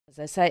as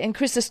they say. And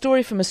Chris, a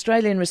story from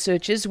Australian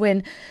researchers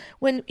when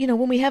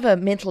we have a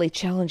mentally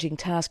challenging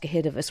task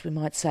ahead of us, we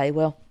might say,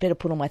 well, better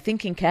put on my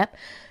thinking cap.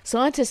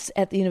 Scientists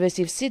at the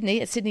University of Sydney,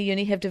 at Sydney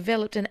Uni, have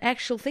developed an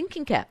actual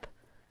thinking cap.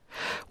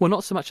 Well,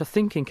 not so much a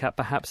thinking cap,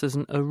 perhaps, as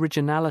an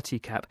originality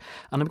cap.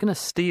 And I'm going to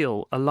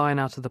steal a line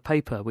out of the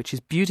paper, which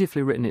is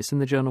beautifully written. It's in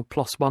the journal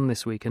PLOS One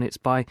this week, and it's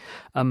by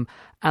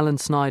Alan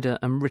Snyder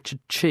and Richard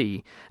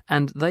Chi.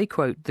 And they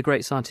quote the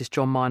great scientist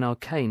John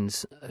Maynard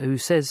Keynes, who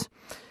says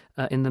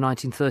in the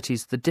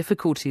 1930s, the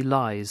difficulty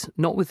lies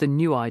not with the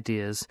new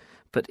ideas,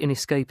 but in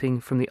escaping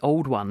from the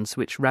old ones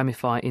which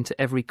ramify into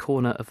every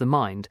corner of the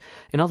mind.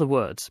 In other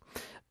words,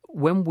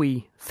 when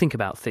we think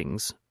about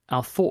things,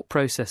 our thought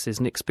processes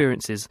and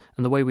experiences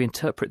and the way we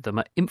interpret them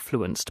are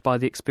influenced by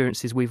the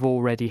experiences we've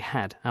already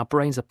had. Our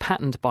brains are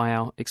patterned by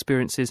our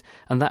experiences,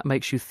 and that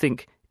makes you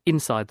think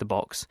inside the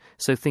box.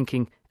 So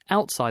thinking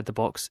outside the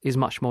box is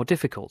much more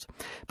difficult.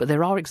 But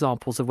there are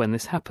examples of when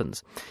this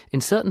happens. In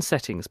certain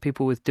settings,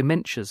 people with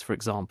dementias, for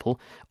example,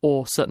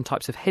 or certain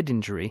types of head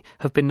injury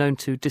have been known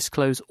to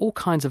disclose all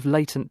kinds of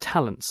latent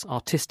talents,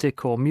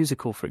 artistic or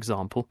musical, for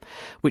example,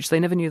 which they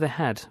never knew they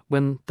had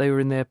when they were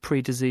in their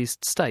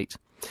pre-diseased state.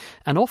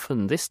 And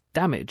often this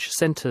damage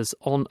centres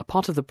on a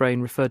part of the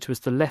brain referred to as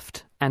the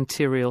left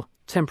anterior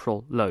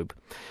temporal lobe.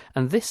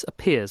 And this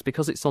appears,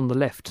 because it's on the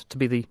left to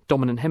be the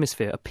dominant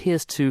hemisphere,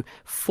 appears to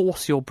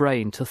force your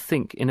brain to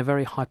think in a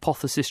very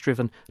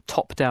hypothesis-driven,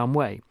 top-down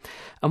way.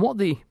 And what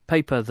the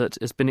paper that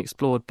has been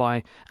explored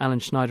by Alan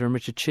Schneider and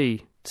Richard Chi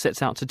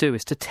sets out to do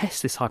is to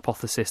test this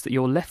hypothesis that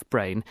your left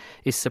brain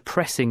is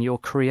suppressing your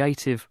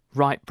creative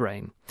right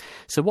brain.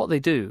 So what they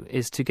do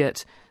is to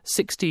get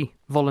 60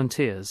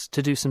 volunteers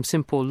to do some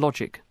simple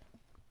logic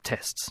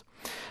tests.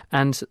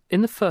 And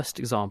in the first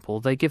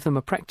example, they give them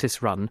a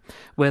practice run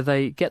where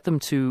they get them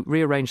to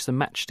rearrange some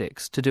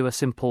matchsticks to do a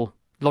simple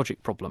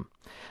logic problem.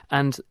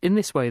 And in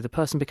this way, the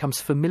person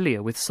becomes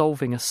familiar with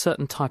solving a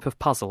certain type of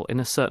puzzle in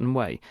a certain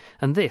way.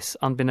 And this,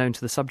 unbeknown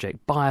to the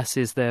subject,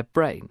 biases their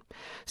brain.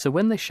 So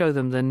when they show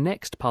them the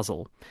next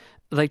puzzle,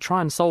 they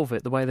try and solve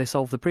it the way they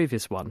solved the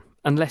previous one,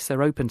 unless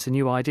they're open to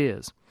new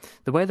ideas.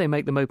 The way they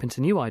make them open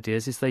to new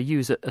ideas is they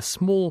use a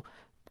small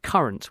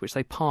current which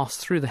they pass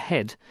through the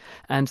head,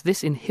 and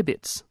this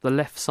inhibits the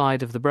left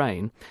side of the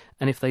brain.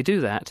 And if they do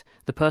that,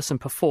 the person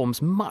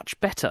performs much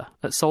better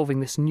at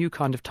solving this new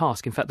kind of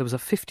task. In fact, there was a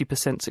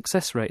 50%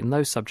 success rate in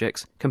those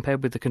subjects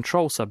compared with the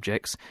control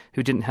subjects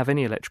who didn't have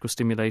any electrical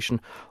stimulation,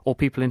 or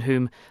people in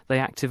whom they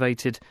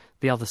activated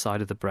the other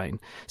side of the brain.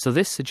 So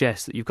this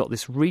suggests that you've got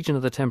this region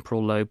of the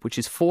temporal lobe which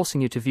is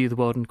forcing you to view the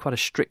world in quite a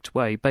strict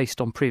way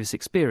based on previous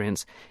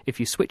experience. If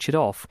you switch it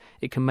off,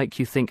 it can make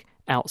you think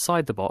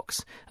outside the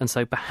box, and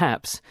so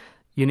perhaps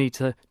you need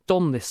to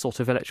don this sort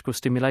of electrical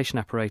stimulation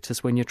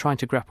apparatus when you're trying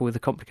to grapple with a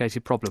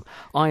complicated problem.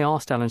 I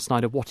asked Alan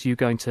Snyder, what are you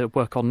going to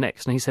work on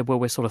next? And he said, well,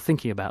 we're sort of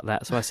thinking about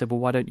that. So I said, well,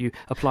 why don't you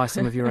apply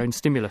some of your own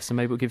stimulus and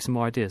maybe it'll give some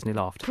more ideas? And he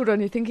laughed. Put on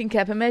your thinking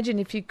cap. Imagine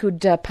if you could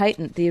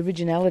patent the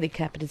originality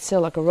cap. It'd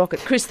sell like a rocket.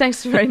 Chris,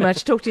 thanks very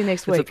much. Talk to you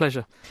next week. It's a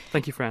pleasure.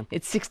 Thank you, Fran.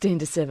 It's 16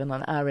 to 7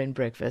 on RN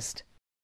Breakfast.